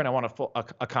secure and I want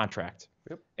a contract.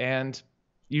 Yep. And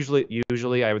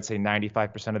usually I would say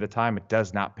 95% of the time, it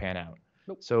does not pan out.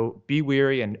 Nope. So be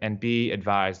wary and be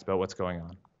advised about what's going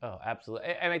on. Oh, absolutely.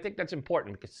 And I think that's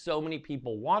important because so many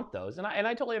people want those. And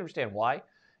I totally understand why.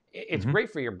 It's great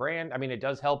for your brand. I mean, it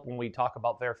does help when we talk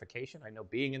about verification. I know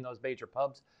being in those major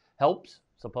pubs helps,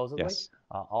 supposedly. Yes.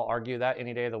 I'll argue that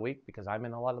any day of the week because I'm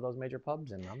in a lot of those major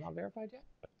pubs and I'm not verified yet.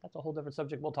 But that's a whole different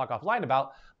subject we'll talk offline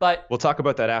about. But we'll talk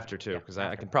about that after, too, because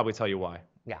I can probably tell you why.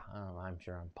 Yeah, I'm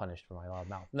sure I'm punished for my loud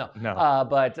mouth. No.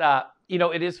 But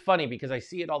it is funny because I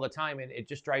see it all the time and it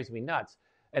just drives me nuts.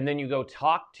 And then you go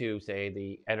talk to, say,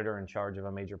 the editor in charge of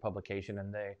a major publication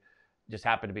and they just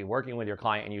happen to be working with your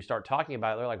client and you start talking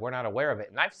about it, they're like, we're not aware of it.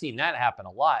 And I've seen that happen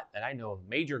a lot. And I know of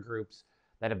major groups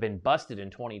that have been busted in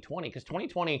 2020 because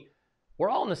 2020, we're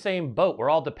all in the same boat. We're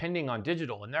all depending on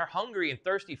digital and they're hungry and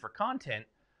thirsty for content,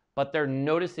 but they're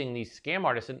noticing these scam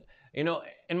artists.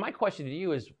 And my question to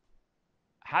you is,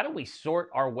 how do we sort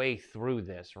our way through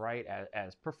this, right?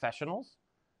 As professionals,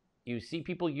 you see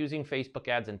people using Facebook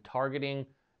ads and targeting.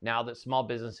 Now that small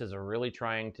businesses are really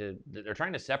trying to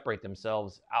separate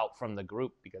themselves out from the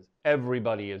group because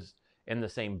everybody is in the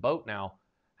same boat now.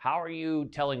 How are you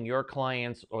telling your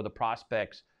clients or the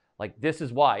prospects, like, this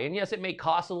is why? And yes, it may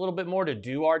cost a little bit more to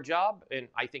do our job. And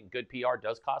I think good PR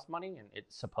does cost money and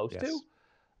it's supposed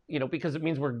to, because it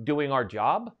means we're doing our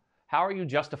job. How are you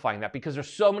justifying that? Because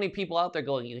there's so many people out there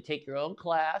going, you can take your own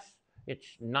class. It's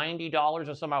 $90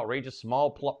 or some outrageous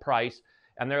small price.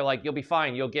 And they're like, you'll be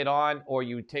fine. You'll get on. Or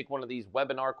you take one of these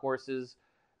webinar courses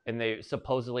and they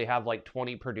supposedly have like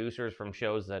 20 producers from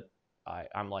shows that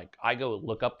I'm like, I go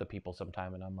look up the people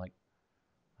sometime and I'm like,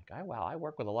 wow, I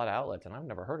work with a lot of outlets and I've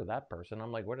never heard of that person.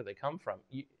 I'm like, where do they come from?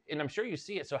 And I'm sure you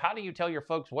see it. So how do you tell your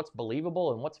folks what's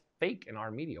believable and what's fake in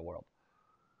our media world?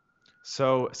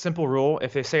 So simple rule.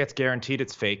 If they say it's guaranteed,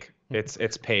 it's fake.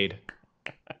 It's paid.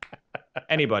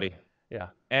 Anybody. Yeah.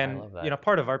 And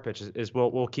part of our pitch is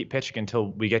we'll keep pitching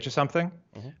until we get you something.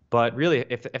 Mm-hmm. But really,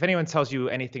 if anyone tells you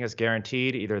anything is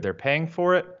guaranteed, either they're paying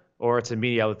for it or it's a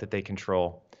media outlet that they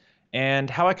control. And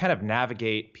how I kind of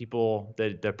navigate people,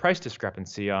 the price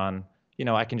discrepancy on,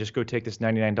 I can just go take this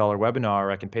 $99 webinar,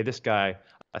 or I can pay this guy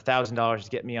 $1,000 to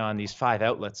get me on these 5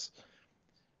 outlets.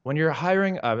 When you're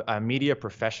hiring a media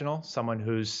professional, someone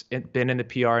who's been in the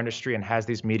PR industry and has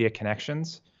these media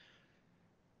connections,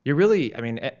 you're really,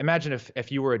 imagine if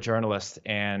you were a journalist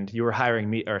and you were hiring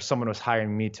me, or someone was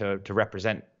hiring me to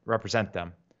represent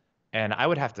them. And I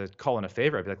would have to call in a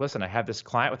favor. I'd be like, listen, I have this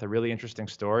client with a really interesting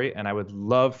story, and I would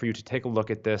love for you to take a look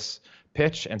at this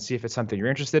pitch and see if it's something you're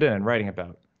interested in and writing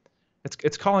about.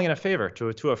 It's calling in a favor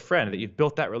to a friend that you've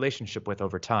built that relationship with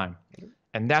over time.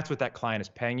 And that's what that client is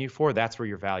paying you for. That's where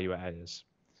your value add is.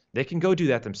 They can go do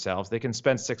that themselves. They can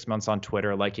spend 6 months on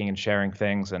Twitter liking and sharing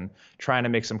things and trying to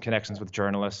make some connections with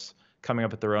journalists, coming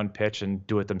up with their own pitch and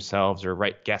do it themselves, or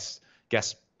write guest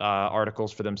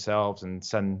articles for themselves and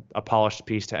send a polished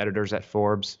piece to editors at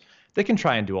Forbes. They can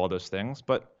try and do all those things,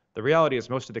 but the reality is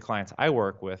most of the clients I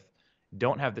work with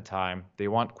don't have the time. They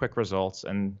want quick results,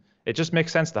 and it just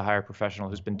makes sense to hire a professional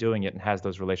who's been doing it and has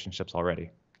those relationships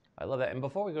already. I love that. And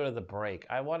before we go to the break,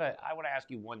 I want to ask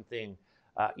you one thing.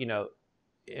 You know,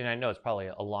 and I know it's probably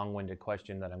a long-winded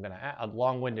question that I'm going to a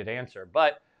long-winded answer,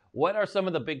 but what are some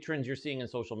of the big trends you're seeing in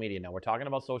social media now? We're talking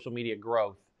about social media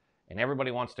growth, and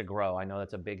everybody wants to grow. I know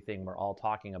that's a big thing we're all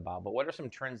talking about, but what are some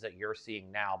trends that you're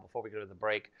seeing now? Before we go to the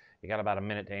break, you got about a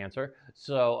minute to answer.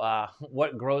 So,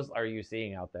 what growth are you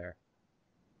seeing out there?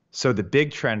 So the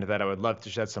big trend that I would love to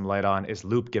shed some light on is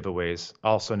loop giveaways,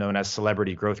 also known as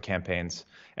celebrity growth campaigns.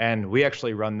 And we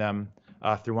actually run them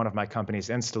through one of my companies,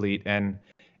 Instalete, and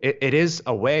it is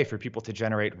a way for people to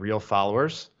generate real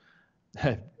followers.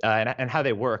 And how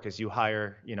they work is you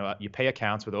hire, you pay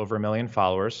accounts with over 1 million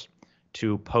followers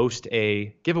to post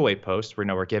a giveaway post where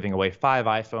we're giving away 5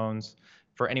 iPhones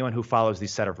for anyone who follows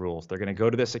these set of rules. They're going to go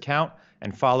to this account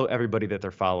and follow everybody that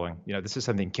they're following. This is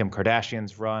something Kim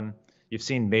Kardashian's run. You've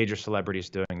seen major celebrities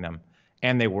doing them,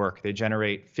 and they work. They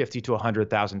generate 50 to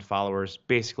 100,000 followers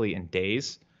basically in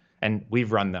days, and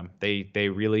we've run them. They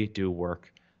really do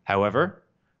work. However,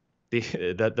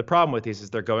 the problem with these is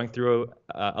they're going through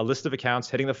a list of accounts,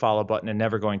 hitting the follow button, and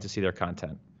never going to see their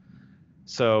content.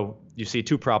 So you see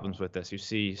 2 problems with this. You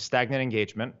see stagnant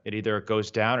engagement. It either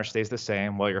goes down or stays the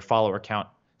same while your follower count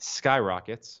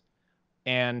skyrockets.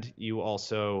 And you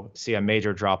also see a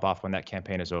major drop off when that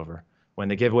campaign is over. When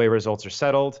the giveaway results are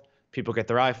settled, people get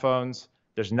their iPhones.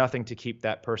 There's nothing to keep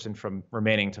that person from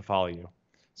remaining to follow you.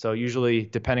 So usually,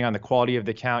 depending on the quality of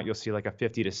the account, you'll see like a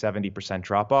 50 to 70%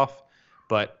 drop off.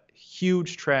 But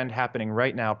huge trend happening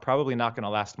right now, probably not going to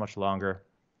last much longer.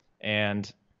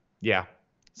 And yeah,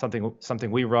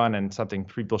 something we run and something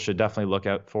people should definitely look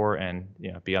out for and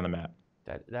be on the map.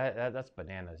 That's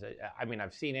bananas. I mean,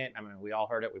 I've seen it. I mean, we all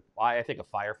heard it. I think of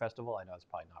Fire Festival. I know it's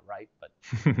probably not right, but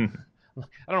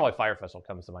I don't know why Fire Festival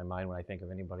comes to my mind when I think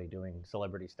of anybody doing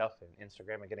celebrity stuff in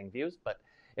Instagram and getting views, but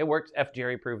it works. F.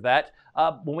 Jerry proved that.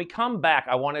 When we come back,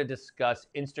 I want to discuss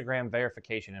Instagram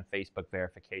verification and Facebook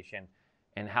verification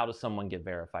and how does someone get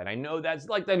verified. I know that's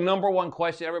like the #1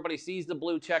 question. Everybody sees the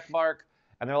blue check mark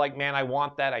and they're like, man, I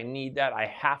want that. I need that. I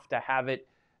have to have it.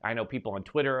 I know people on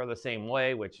Twitter are the same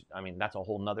way, which, I mean, that's a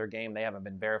whole nother game. They haven't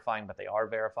been verifying, but they are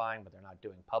verifying, but they're not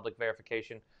doing public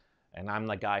verification. And I'm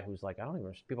the guy who's like, I don't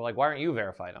even, people are like, why aren't you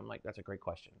verified? I'm like, that's a great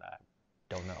question. I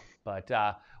don't know. But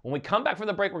when we come back from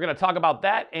the break, we're going to talk about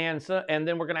that. And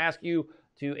then we're going to ask you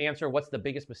to answer what's the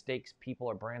biggest mistakes people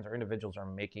or brands or individuals are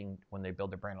making when they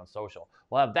build their brand on social.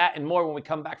 We'll have that and more when we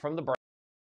come back from the break.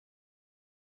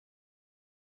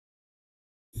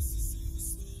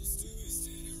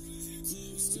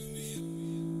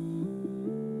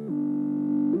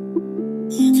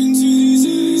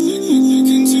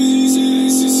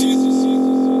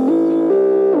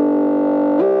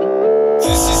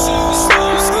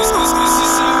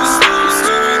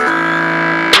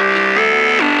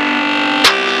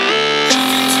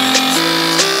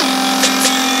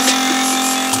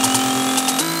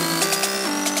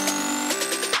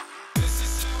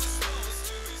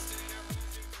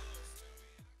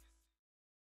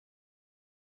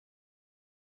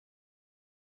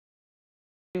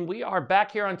 We are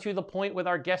back here on To The Point with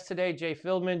our guest today, Jay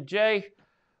Fieldman. Jay,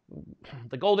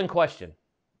 the golden question,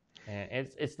 and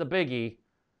it's the biggie,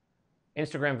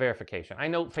 Instagram verification. I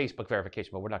know Facebook verification,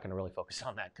 but we're not going to really focus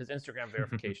on that because Instagram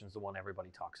verification is the one everybody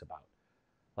talks about.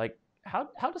 Like, how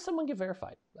does someone get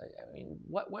verified? I mean,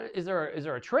 what is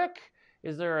there a trick?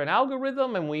 Is there an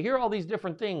algorithm? And we hear all these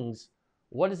different things.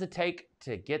 What does it take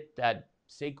to get that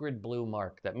sacred blue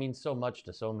mark that means so much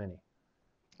to so many?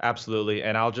 Absolutely.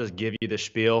 And I'll just give you the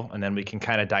spiel and then we can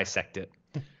kind of dissect it.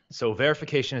 So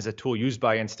verification is a tool used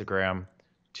by Instagram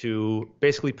to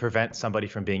basically prevent somebody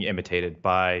from being imitated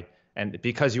and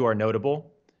because you are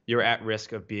notable, you're at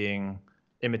risk of being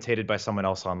imitated by someone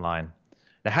else online.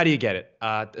 Now, how do you get it?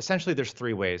 Essentially, there's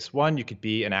 3 ways. One, you could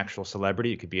be an actual celebrity.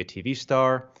 You could be a TV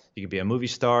star. You could be a movie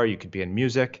star. You could be in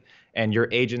music. And your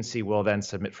agency will then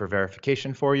submit for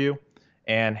verification for you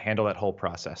and handle that whole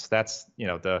process. That's,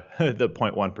 the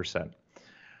 0.1%.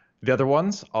 The other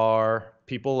ones are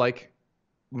people like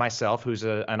myself, who's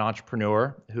an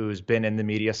entrepreneur, who's been in the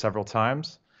media several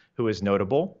times, who is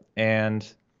notable,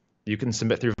 and you can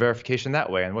submit through verification that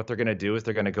way. And what they're going to do is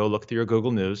they're going to go look through your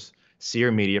Google News, see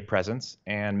your media presence,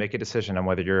 and make a decision on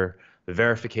whether you're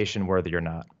verification worthy or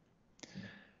not.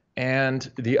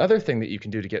 And the other thing that you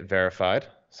can do to get verified,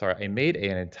 sorry, I made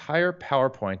an entire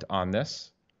PowerPoint on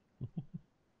this.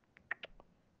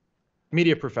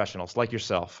 Media professionals like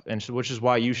yourself, and which is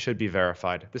why you should be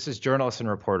verified. This is journalists and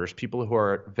reporters, people who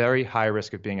are at very high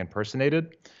risk of being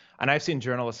impersonated. And I've seen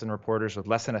journalists and reporters with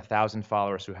less than 1,000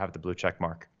 followers who have the blue check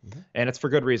mark. Mm-hmm. And it's for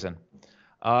good reason.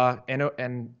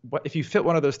 If you fit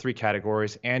one of those three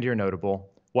categories and you're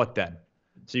notable, what then?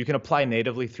 So you can apply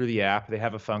natively through the app. They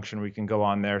have a function where you can go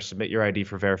on there, submit your ID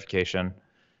for verification.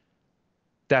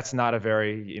 That's not a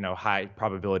very, high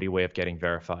probability way of getting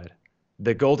verified.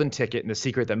 The golden ticket and the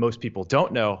secret that most people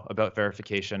don't know about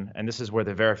verification, and this is where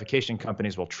the verification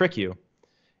companies will trick you,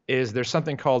 is there's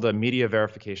something called a media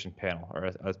verification panel,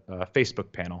 or a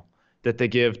Facebook panel that they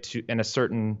give to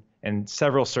in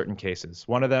several certain cases.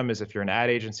 One of them is if you're an ad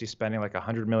agency spending like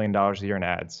 $100 million a year in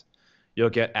ads, you'll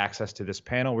get access to this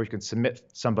panel where you can submit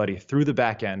somebody through the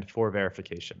back end for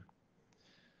verification.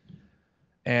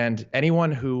 And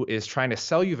anyone who is trying to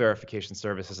sell you verification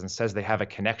services and says they have a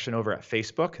connection over at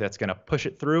Facebook that's going to push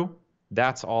it through,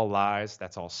 that's all lies.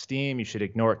 That's all steam. You should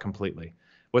ignore it completely.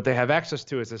 What they have access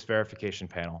to is this verification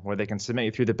panel where they can submit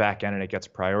you through the back end and it gets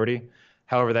priority.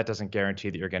 However, that doesn't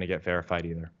guarantee that you're going to get verified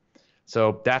either.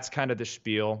 So that's kind of the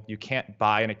spiel. You can't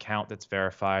buy an account that's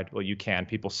verified. Well, you can.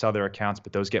 People sell their accounts,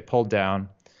 but those get pulled down.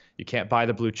 You can't buy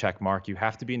the blue check mark. You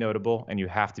have to be notable and you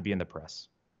have to be in the press.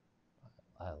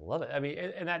 I love it. I mean,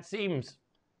 and that seems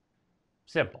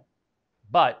simple,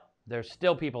 but there's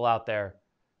still people out there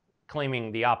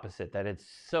claiming the opposite, that it's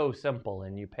so simple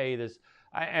and you pay this.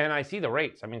 And I see the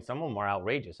rates. I mean, some of them are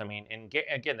outrageous. I mean, and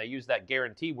again, they use that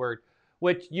guarantee word,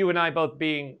 which you and I both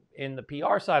being in the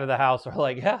PR side of the house are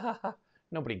like,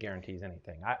 nobody guarantees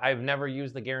anything. I've never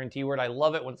used the guarantee word. I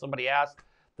love it when somebody asks,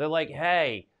 they're like,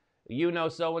 hey, you know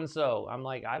so-and-so. I'm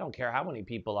like, I don't care how many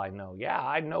people I know. Yeah,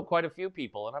 I know quite a few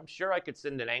people, and I'm sure I could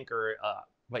send an anchor.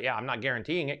 But yeah, I'm not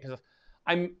guaranteeing it because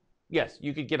yes,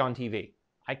 you could get on TV.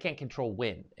 I can't control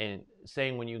when. And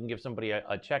saying when you can give somebody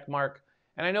a check mark.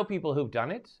 And I know people who've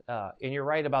done it. And you're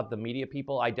right about the media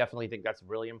people. I definitely think that's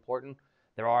really important.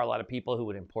 There are a lot of people who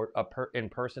would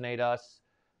impersonate us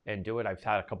and do it. I've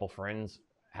had a couple friends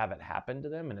have it happen to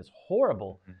them, and it's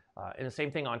horrible. And the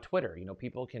same thing on Twitter.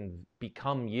 People can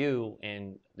become you,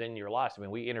 and then you're lost. I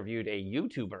mean, we interviewed a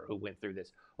YouTuber who went through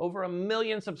this. Over 1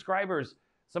 million subscribers.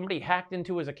 Somebody hacked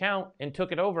into his account and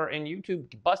took it over, and YouTube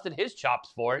busted his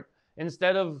chops for it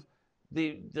instead of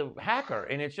the hacker.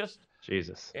 And it's just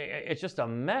Jesus. It's just a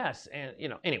mess. And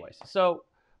anyways. So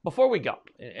before we go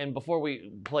and before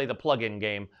we play the plug-in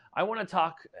game, I want to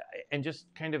talk and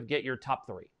just kind of get your top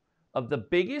 3 of the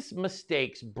biggest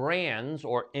mistakes brands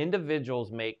or individuals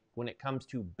make when it comes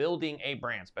to building a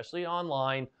brand, especially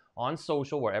online, on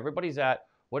social, where everybody's at.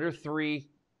 What are 3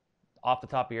 off the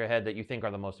top of your head that you think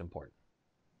are the most important?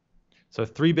 So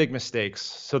 3 big mistakes.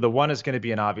 So the one is going to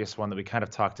be an obvious one that we kind of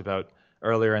talked about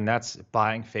earlier, and that's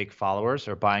buying fake followers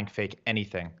or buying fake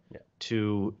anything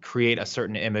to create a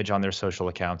certain image on their social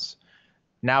accounts.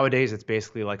 Nowadays, it's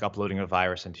basically like uploading a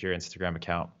virus into your Instagram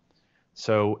account.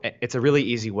 So it's a really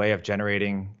easy way of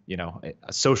generating,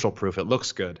 a social proof. It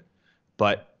looks good,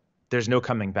 but there's no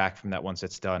coming back from that once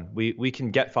it's done. We can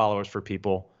get followers for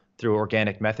people through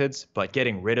organic methods, but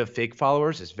getting rid of fake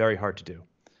followers is very hard to do.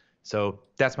 So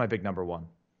that's my big number 1.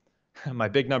 My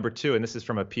big number 2, and this is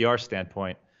from a PR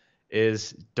standpoint,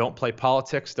 is don't play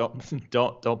politics,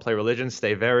 don't play religion.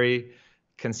 Stay very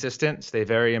consistent, stay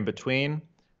very in between,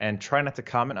 and try not to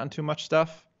comment on too much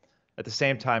stuff. At the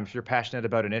same time, if you're passionate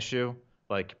about an issue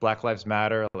like Black Lives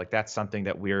Matter, like that's something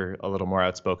that we're a little more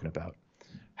outspoken about.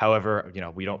 However,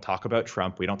 we don't talk about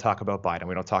Trump, we don't talk about Biden,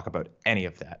 we don't talk about any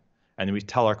of that. And we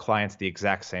tell our clients the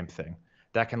exact same thing.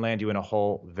 That can land you in a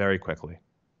hole very quickly.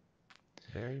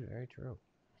 Very, very true.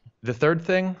 The third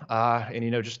thing,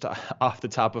 and just off the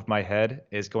top of my head,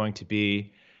 is going to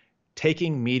be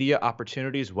taking media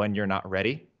opportunities when you're not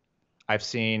ready. I've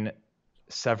seen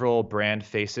several brand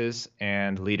faces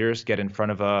and leaders get in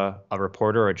front of a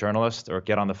reporter or a journalist or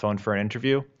get on the phone for an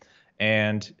interview.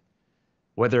 And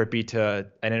whether it be to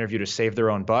an interview to save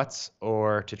their own butts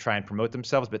or to try and promote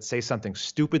themselves, but say something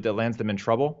stupid that lands them in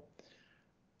trouble.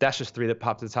 That's just 3 that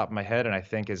popped to the top of my head, and I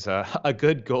think is a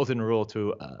good golden rule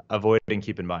to avoid and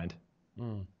keep in mind.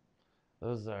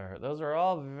 Those are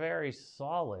all very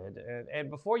solid. And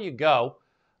before you go,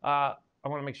 I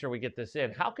want to make sure we get this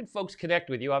in. How can folks connect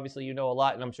with you? Obviously, you know a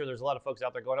lot, and I'm sure there's a lot of folks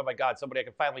out there going, oh my God, somebody I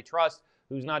can finally trust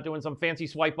who's not doing some fancy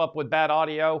swipe up with bad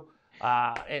audio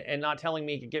and not telling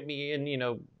me he could get me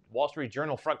in, Wall Street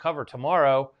Journal front cover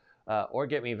tomorrow or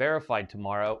get me verified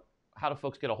tomorrow. How do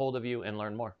folks get a hold of you and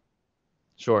learn more?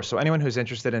 Sure. So anyone who's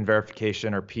interested in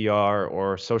verification or PR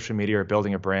or social media or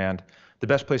building a brand, the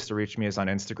best place to reach me is on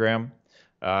Instagram.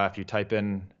 If you type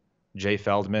in Jay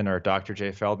Feldman or Dr.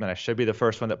 Jay Feldman, I should be the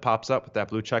first one that pops up with that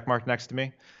blue check mark next to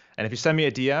me. And if you send me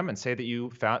a DM and say that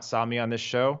you saw me on this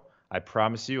show, I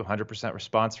promise you 100%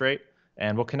 response rate,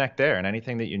 and we'll connect there. And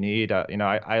anything that you need,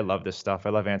 I love this stuff.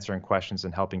 I love answering questions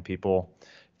and helping people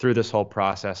through this whole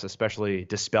process, especially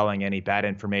dispelling any bad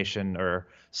information or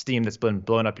steam that's been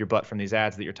blown up your butt from these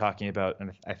ads that you're talking about.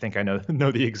 And I think I know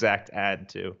the exact ad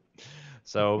too.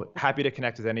 So happy to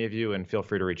connect with any of you, and feel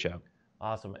free to reach out.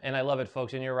 Awesome. And I love it,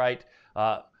 folks. And you're right.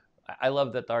 I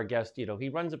love that our guest, he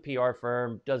runs a PR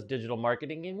firm, does digital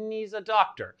marketing, and he's a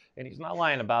doctor. And he's not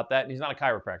lying about that. And he's not a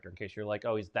chiropractor, in case you're like,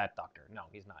 oh, he's that doctor. No,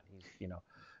 he's not. He's,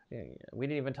 we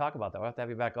didn't even talk about that. We'll have to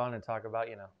have you back on and talk about,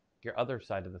 your other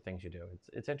side of the things you do.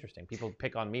 It's interesting. People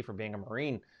pick on me for being a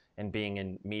Marine and being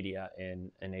in media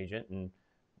and an agent, and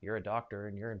you're a doctor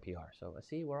and you're in PR. So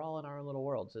see, we're all in our own little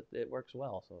worlds. It works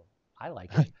well. So I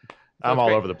like it. So I'm all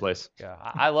over the place. Yeah,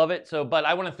 I love it. But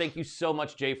I want to thank you so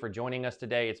much, Jay, for joining us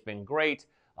today. It's been great.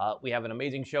 We have an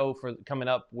amazing show coming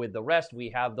up with the rest. We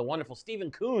have the wonderful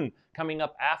Stephen Kuhn coming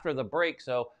up after the break.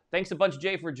 So thanks a bunch,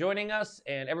 Jay, for joining us.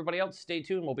 And everybody else, stay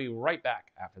tuned. We'll be right back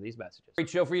after these messages.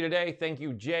 Great show for you today. Thank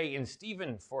you, Jay and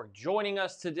Stephen, for joining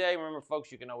us today. Remember,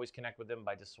 folks, you can always connect with them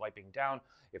by just swiping down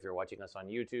if you're watching us on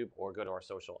YouTube, or go to our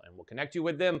social and we'll connect you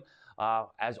with them.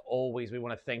 As always, we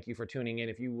want to thank you for tuning in.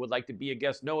 If you would like to be a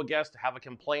guest, know a guest, have a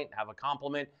complaint, have a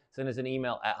compliment, send us an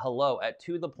email at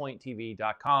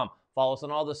hello@tothepointtv.com. Follow us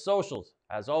on all the socials.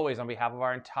 As always, on behalf of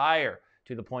our entire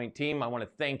To The Point team, I want to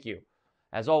thank you.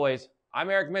 As always, I'm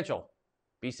Eric Mitchell.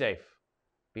 Be safe,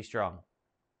 be strong,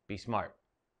 be smart,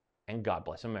 and God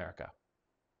bless America.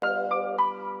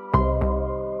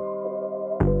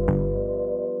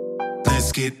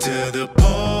 Let's get to the point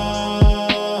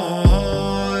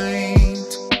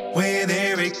with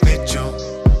Eric Mitchell.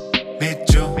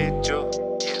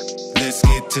 Let's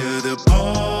get to the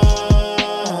point.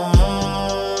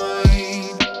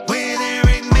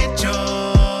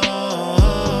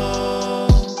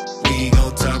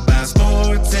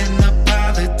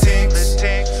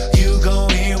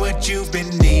 You've been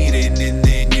needing, and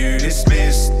then you're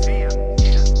dismissed.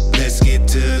 Let's get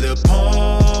to the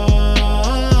point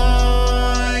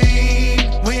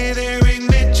with Eric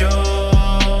Mitchell.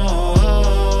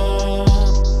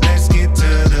 Let's get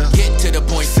to the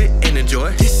point. Sit and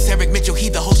enjoy. This is Eric Mitchell. He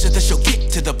the host of the show.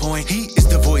 Get to the point. He is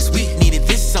the voice. We needed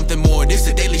this, something more. This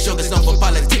a daily show that's known for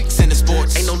politics and the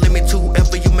sports. Ain't no limit to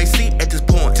whoever you may see at this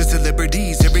point. To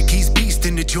celebrities, Eric he's beast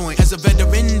in the joint. As a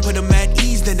veteran, put him at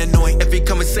ease, then anoint. Every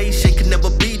conversation can never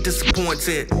be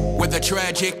disappointed. Whether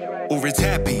tragic or it's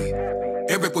happy,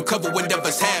 Eric will cover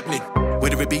whatever's happening.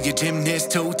 Whether it be a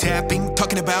gymnast, toe tapping,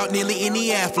 talking about nearly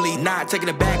any athlete, not taking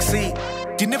a back seat.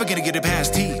 You're never gonna get it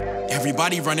past T.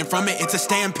 Everybody running from it, it's a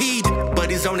stampede.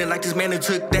 But he's on it like this man who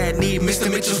took that knee.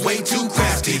 Mr. Mitchell's way too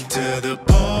crafty. Let's get to the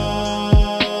point.